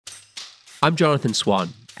I'm Jonathan Swan,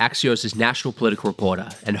 Axios' national political reporter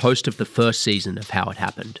and host of the first season of How It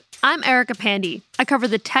Happened. I'm Erica Pandy. I cover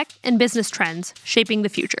the tech and business trends shaping the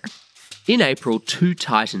future. In April, two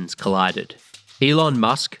titans collided, Elon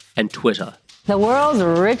Musk and Twitter. The world's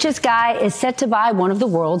richest guy is set to buy one of the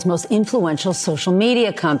world's most influential social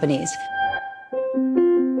media companies.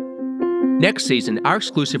 Next season, our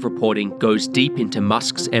exclusive reporting goes deep into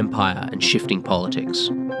Musk's empire and shifting politics.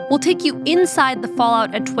 We'll take you inside the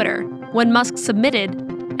fallout at Twitter when Musk submitted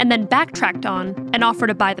and then backtracked on an offer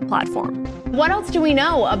to buy the platform. What else do we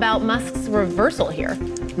know about Musk's reversal here?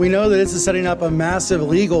 We know that this is setting up a massive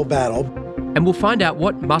legal battle. And we'll find out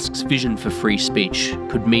what Musk's vision for free speech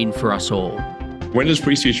could mean for us all. When does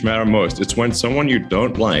free speech matter most? It's when someone you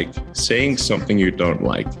don't like saying something you don't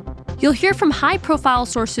like. You'll hear from high-profile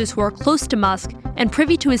sources who are close to Musk and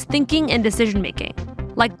privy to his thinking and decision-making,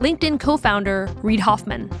 like LinkedIn co-founder Reid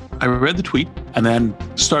Hoffman. I read the tweet and then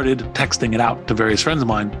started texting it out to various friends of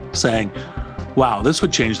mine saying, wow, this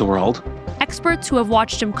would change the world. Experts who have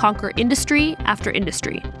watched him conquer industry after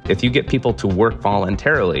industry. If you get people to work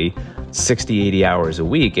voluntarily 60, 80 hours a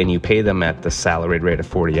week and you pay them at the salaried rate of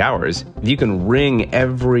 40 hours, if you can wring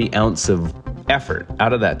every ounce of effort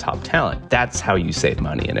out of that top talent, that's how you save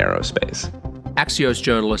money in aerospace. Axios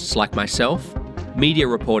journalists like myself, media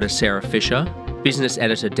reporter Sarah Fisher, business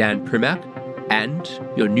editor Dan Primack, and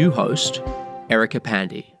your new host, Erica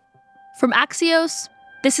Pandy. From Axios,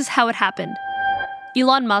 this is How It Happened.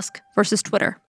 Elon Musk versus Twitter.